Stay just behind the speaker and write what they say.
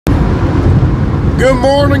Good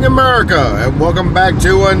morning, America, and welcome back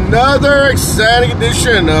to another exciting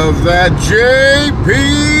edition of that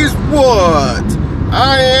JP's What?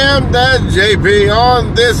 I am that JP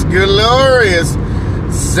on this glorious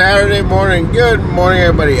Saturday morning. Good morning,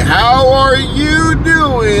 everybody. How are you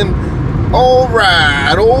doing? All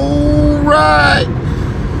right.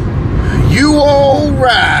 You all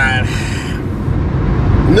right?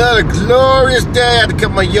 Another glorious day. I had to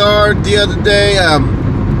cut my yard the other day.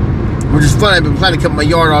 Which is funny. I've been planning to cut my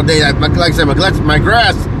yard all day. Like I said, my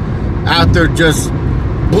grass out there just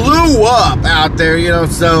blew up out there,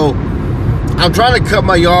 so I'm trying to cut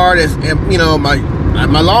my yard. And,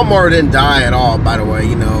 my lawnmower didn't die at all, by the way,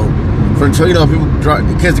 people,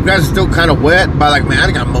 because the grass is still kind of wet, but like, man,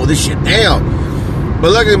 I gotta mow this shit down.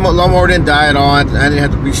 But luckily, my lawnmower didn't die at all. I didn't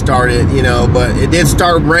have to restart it, but it did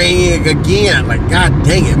start raining again. Like, god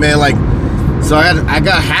dang it, man, like, so I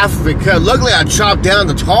got half of it cut. Luckily, I chopped down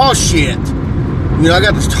the tall shit. I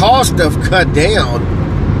got this tall stuff cut down.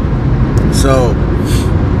 So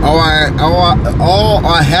all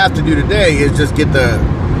I have to do today is just get the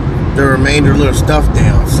remainder little stuff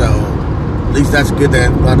down. So at least that's good.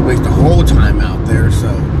 That I don't have to waste the whole time out there.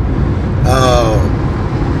 So,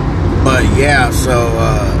 but yeah. So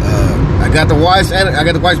I got the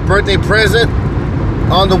wife's birthday present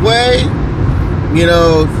on the way.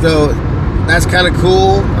 So. That's kind of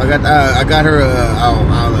cool. I got her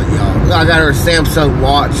I got her a Samsung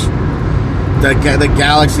watch, the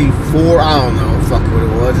Galaxy 4. I don't know, fuck what it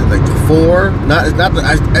was. It's like the 4.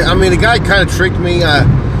 The guy kind of tricked me.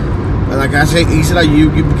 Like I said, he said, you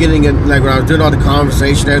be getting it, like when I was doing all the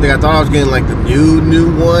conversation and everything. I thought I was getting like the new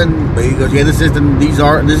one, but he goes, yeah, this is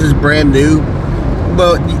brand new.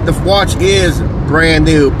 But the watch is brand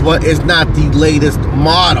new, but it's not the latest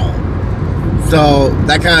model. So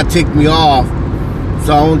that kind of ticked me off.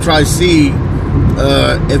 So I want to try to see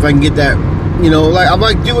if I can get that. I'm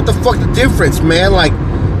like, dude, what the fuck the difference, man? Like,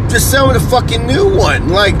 just sell me the fucking new one.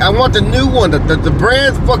 Like, I want the new one, the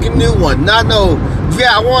brand fucking new one. I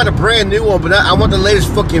want a brand new one, but I want the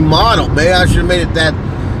latest fucking model, man. I should have made it that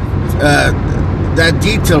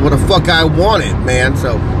detailed what the fuck I wanted, man.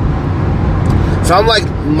 So I'm like,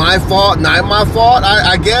 my fault, not my fault.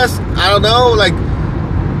 I guess, I don't know, like,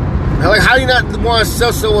 how do you not want to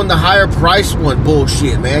sell someone the higher price one?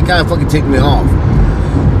 Bullshit, man. It kind of fucking ticked me off.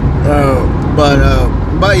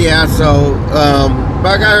 But yeah, so, but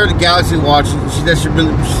I got her the Galaxy watch. She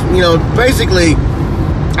really, basically,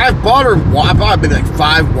 I bought maybe like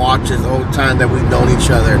 5 watches the whole time that we've known each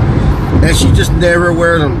other. And she just never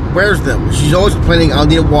wears them. She's always complaining, I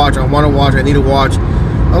need a watch, I want a watch, I need a watch.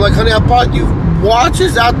 I'm like, honey, I bought you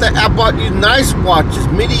watches out there. I bought you nice watches,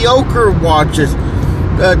 mediocre watches.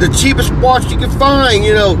 The cheapest watch you can find,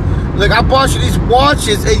 like I bought you these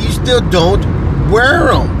watches and you still don't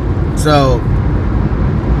wear them. So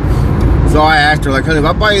I asked her, like, honey, if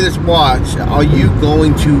I buy you this watch, are you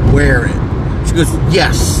going to wear it? She goes,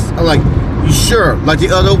 yes. I'm like, you sure? Like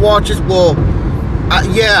the other watches? Well,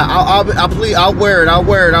 yeah, I'll wear it.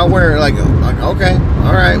 Like, okay,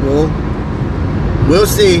 all right, well, we'll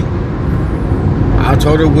see. I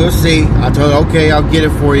told her we'll see. I told her, okay, I'll get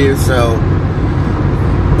it for you. So.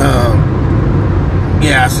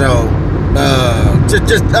 She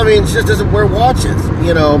just doesn't wear watches,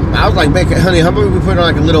 I was like, man, honey, how about we put on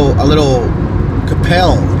like a little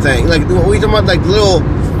Capel thing, like we talking about like little,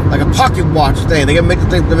 like a pocket watch thing. They make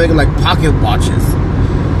them like pocket watches.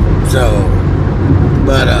 So,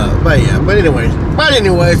 but anyways,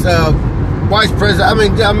 vice president. I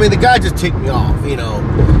mean, the guy just ticked me off,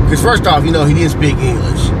 because first off, he didn't speak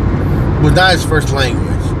English. It was not his first language.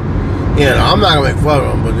 I'm not gonna make fun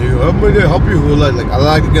of him, but I'm gonna help you. Like I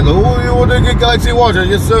like to get you want to get Galaxy watches?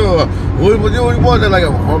 Yes, sir. What do you want? Like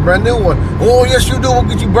a brand new one. Oh, yes, you do. We'll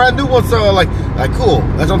get you brand new one, sir. Like cool.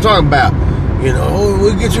 That's what I'm talking about.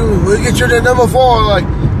 We'll get you the number 4.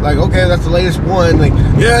 Like okay, that's the latest one. Like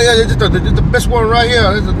yeah, it's the best one right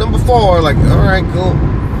here. It's the number 4. Like all right, cool.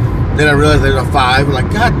 Then I realized there's a 5. I'm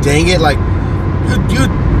like, god dang it! Like you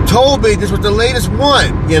told me this was the latest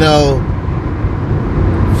one.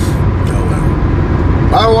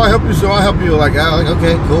 Oh, I'll help you, so I'll help you. Like,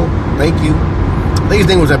 okay, cool, thank you. I think his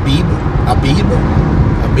name was Abib,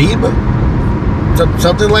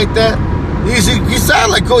 something like that. He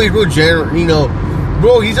sounded like cool. He's real general,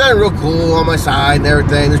 bro. He sounded real cool on my side and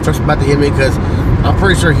everything. This truck's about to hit me because I'm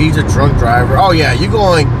pretty sure he's a drunk driver. Oh yeah, you're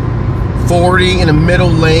going 40 in the middle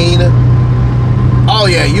lane. Oh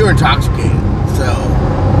yeah, you're intoxicated. So,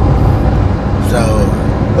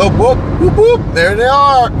 whoop, whoop, whoop, whoop. There they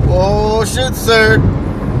are. Oh shit, sir.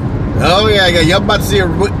 Oh yeah, you're about to see a.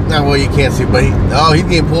 Well, you can't see, but he's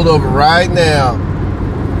getting pulled over right now.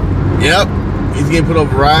 Yep. He's getting put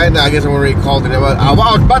over right now. I guess I'm already called it. I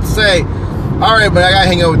was about to say, all right, but I gotta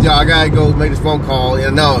hang out with y'all. I gotta go make this phone call.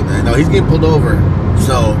 No, he's getting pulled over.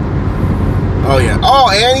 So, oh yeah. Oh,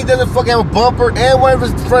 and he doesn't fucking have a bumper, and one of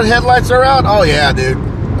his front headlights are out. Oh yeah, dude.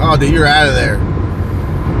 Oh, dude, you're out of there.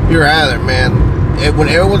 You're out of there, man. When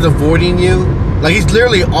everyone's avoiding you, like he's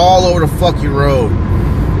literally all over the fucking road.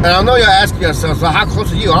 And I know y'all asking yourselves, so how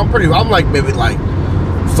close are you? I'm like maybe like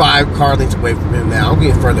 5 car lengths away from him now. I'm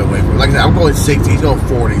getting further away from him. Like I said, I'm going 60, he's going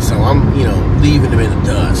 40, so I'm, leaving him in the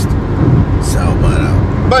dust. So,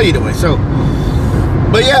 but either way, so,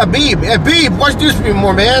 but yeah, Beeb, why'd you do this to me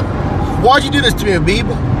more, man? Why'd you do this to me, Beeb?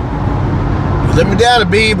 You let me down,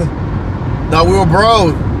 Beeb. No, we were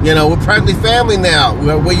bros. We're practically family now.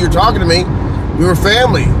 The way you're talking to me, we were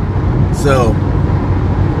family. So,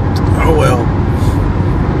 oh well.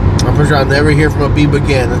 I'm pretty sure I'll never hear from a Beeb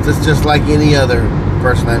again. It's just like any other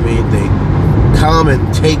person I meet. They come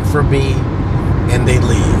and take from me, and they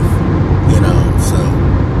leave. So.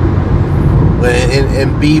 In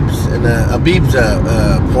Beeb's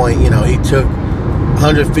point, he took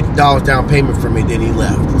 $150 down payment from me, then he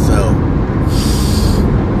left. So,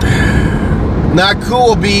 not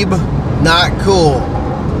cool, Beeb. Not cool.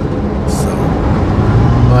 So,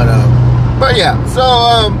 but yeah.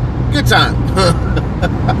 So, good time.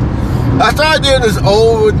 I started doing this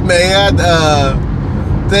old man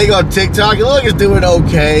thing on TikTok. It looks like it's doing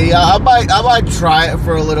okay. I might try it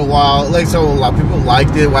for a little while. Like a lot of people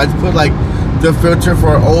liked it. I just put like the filter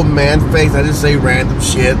for an old man face. I just say random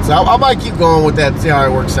shit. So I might keep going with that and see how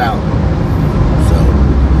it works out. So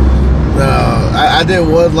I did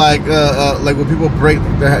one like when people break.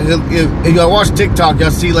 If you watch TikTok,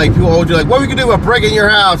 you'll see like people always do like, what we can do about breaking your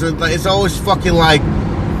house? And it's always fucking like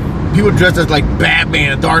people dressed as like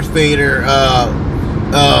Batman, Darth Vader,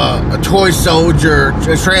 a toy soldier,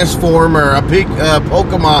 a transformer, a big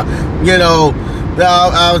Pokemon.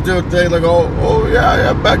 I was doing things like, oh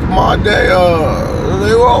yeah, back in my day,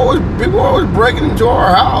 people were always breaking into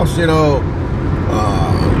our house. I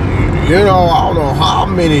don't know how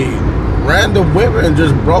many random women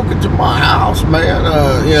just broke into my house, man.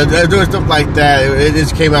 They're doing stuff like that. It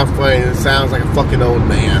just came out funny. It sounds like a fucking old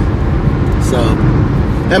man. So,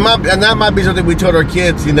 and that might be something we told our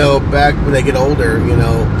kids, back when they get older.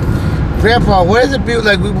 Grandpa, what does it be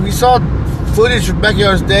like? We saw footage from back in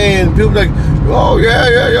our day, and people like, oh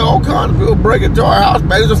yeah, all kinds of people break into our house.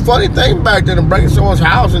 Man, it's a funny thing back then to break into someone's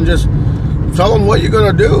house and just tell them what you're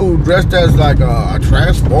gonna do, dressed as like a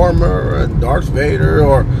transformer, a Darth Vader,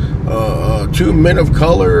 or 2 men of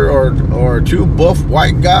color, or 2 buff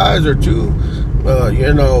white guys, or 2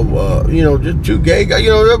 just 2 gay guys.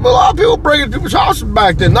 A lot of people break into people's houses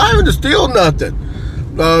back then, not even to steal nothing,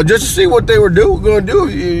 just to see what they were going to do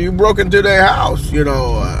if you broke into their house. I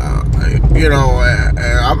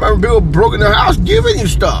remember people broke in their house giving you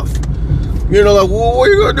stuff. Like, well, what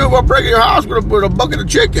are you gonna do if I break in your house with a bucket of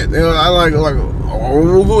chicken? I like,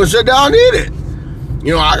 we're gonna sit down and eat it.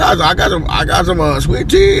 I got some sweet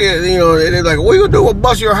tea. And they're like, what are you gonna do? We'll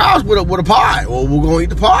bust your house with a pie. Well, we're gonna eat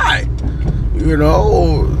the pie. It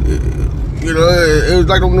was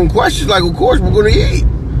like them questions. Like, of course we're gonna eat.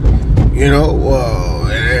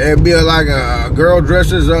 It'd be like a girl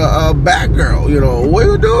dressed as a Batgirl. What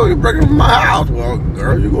you do? You break into my house. Well,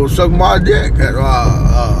 girl, you gonna suck my dick.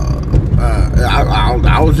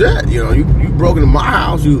 I was it. You broke into my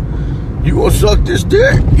house. You gonna suck this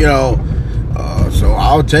dick. So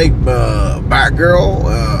I'll take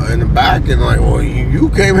Batgirl in the back and like, well, you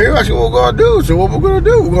came here. I said, what we're gonna do? So what we're gonna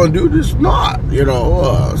do? We're gonna do this not.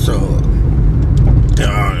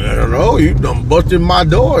 I don't know, you done busted my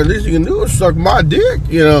door. At least you can do is suck my dick,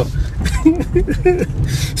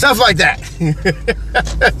 stuff like that.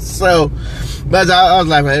 So, but I was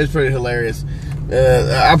laughing. It's pretty hilarious.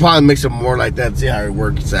 I'll probably make some more like that and see how it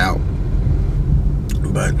works out.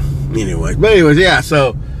 But anyways, yeah.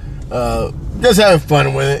 So, just having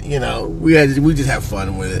fun with it. We just have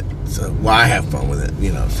fun with it. So, I have fun with it.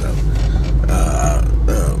 So,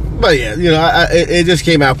 but yeah, it just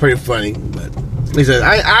came out pretty funny. But he said,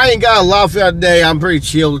 I ain't got a lot for that today. I'm pretty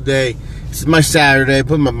chill today. This is my Saturday.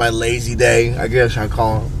 Put my lazy day, I guess I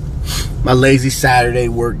call them. My lazy Saturday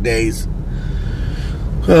work days.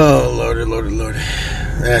 Oh, Lordy.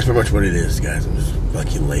 That's pretty much what it is, guys. I'm just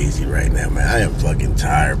fucking lazy right now, man. I am fucking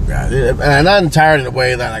tired, guys. And I'm not tired in a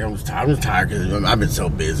way that like I'm just tired because I've been so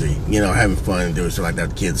busy, having fun and doing stuff like that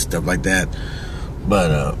with kids, stuff like that.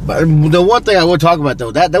 But the one thing I would talk about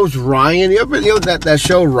though, that was Ryan. You ever that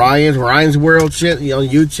show Ryan's World shit on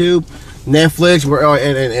YouTube, Netflix,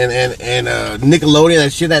 and Nickelodeon,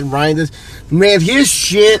 that shit that Ryan does. Man, his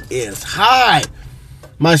shit is high.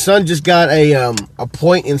 My son just got a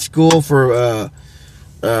point in school for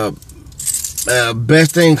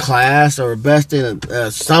best in class or best in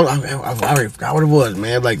some. I already forgot what it was,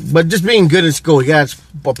 man. Like, but just being good in school, he got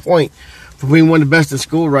a point for being one of the best in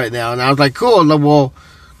school right now. And I was like, cool. Like, well,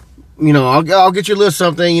 you know, I'll get you a little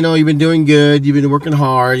something. You know, you've been doing good. You've been working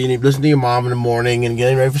hard. You listen to your mom in the morning and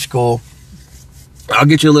getting ready for school. I'll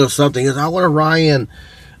get you a little something. He goes, I want a Ryan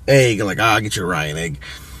egg. I'm like, I'll get you a Ryan egg.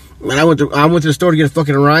 Man, I went to the store to get a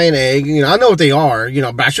fucking Ryan egg. You know, I know what they are. You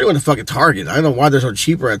know, but I should have went to fucking Target. I don't know why they're so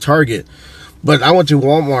cheaper at Target. But I went to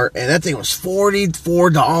Walmart, and that thing was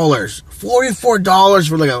 $44. $44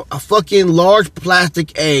 for like a fucking large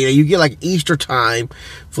plastic egg. You get like Easter time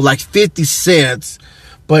for like 50 cents.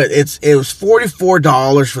 But it was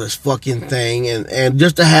 $44 for this fucking thing, and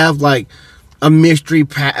just to have like a mystery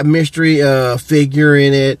figure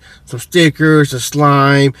in it, some stickers, a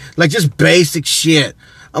slime, like just basic shit.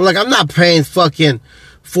 I'm like, I'm not paying fucking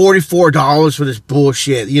 $44 for this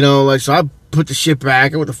bullshit, you know. Like, so I put the shit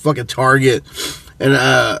back. I went to fucking Target,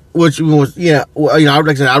 and which was, yeah, well, you know,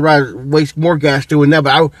 like I said, I'd rather waste more gas doing that.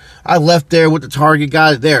 But I left there with the Target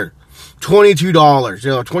guy there. $22,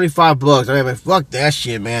 you know, $25. I mean, fuck that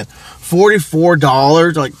shit, man.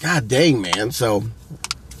 $44, like, god dang, man. So,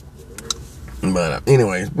 but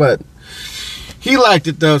anyways, but he liked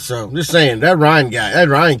it though. So, just saying, that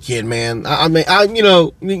Ryan kid, man. I mean, you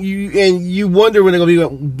know, you wonder when they're gonna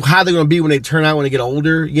be, how they're gonna be when they turn out when they get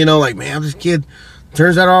older. You know, like, man, this kid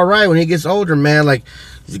turns out all right when he gets older, man. Like,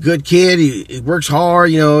 he's a good kid. He works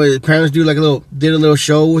hard. You know, his parents did a little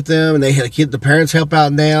show with them, and they had a kid. The parents help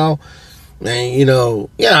out now. And, you know,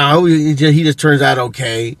 he just turns out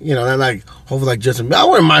okay. You know, like, hopefully like Justin, I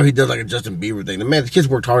wouldn't mind if he does like a Justin Bieber thing. The man, the kid's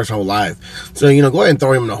worked hard his whole life. So, you know, go ahead and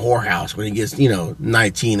throw him in a whorehouse when he gets, you know,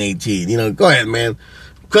 19, 18. You know, go ahead, man.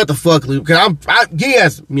 Cut the fuck loose. Cause he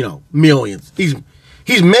has, you know, millions. He's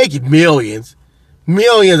making millions.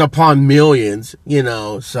 Millions upon millions, you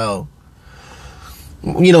know, so.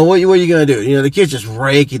 You know, what are you going to do? You know, the kid's just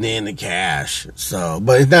raking in the cash. So,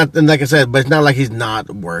 but it's not, and like I said, but it's not like he's not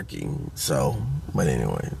working. So, but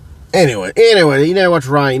anyway, you never watch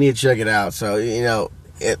Ryan, you need to check it out. So, you know,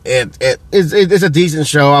 it's a decent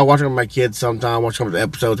show. I watch it with my kids sometime, watch some of the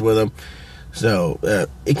episodes with them. So,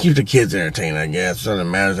 it keeps the kids entertained, I guess. Something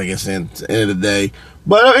that matters, I guess, at the end of the day.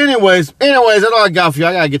 But anyways, that's all I got for you.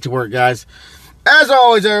 I got to get to work, guys. As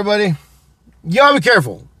always, everybody, y'all be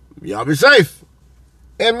careful. Y'all be safe.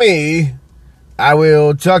 And me, I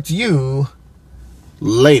will talk to you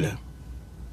later.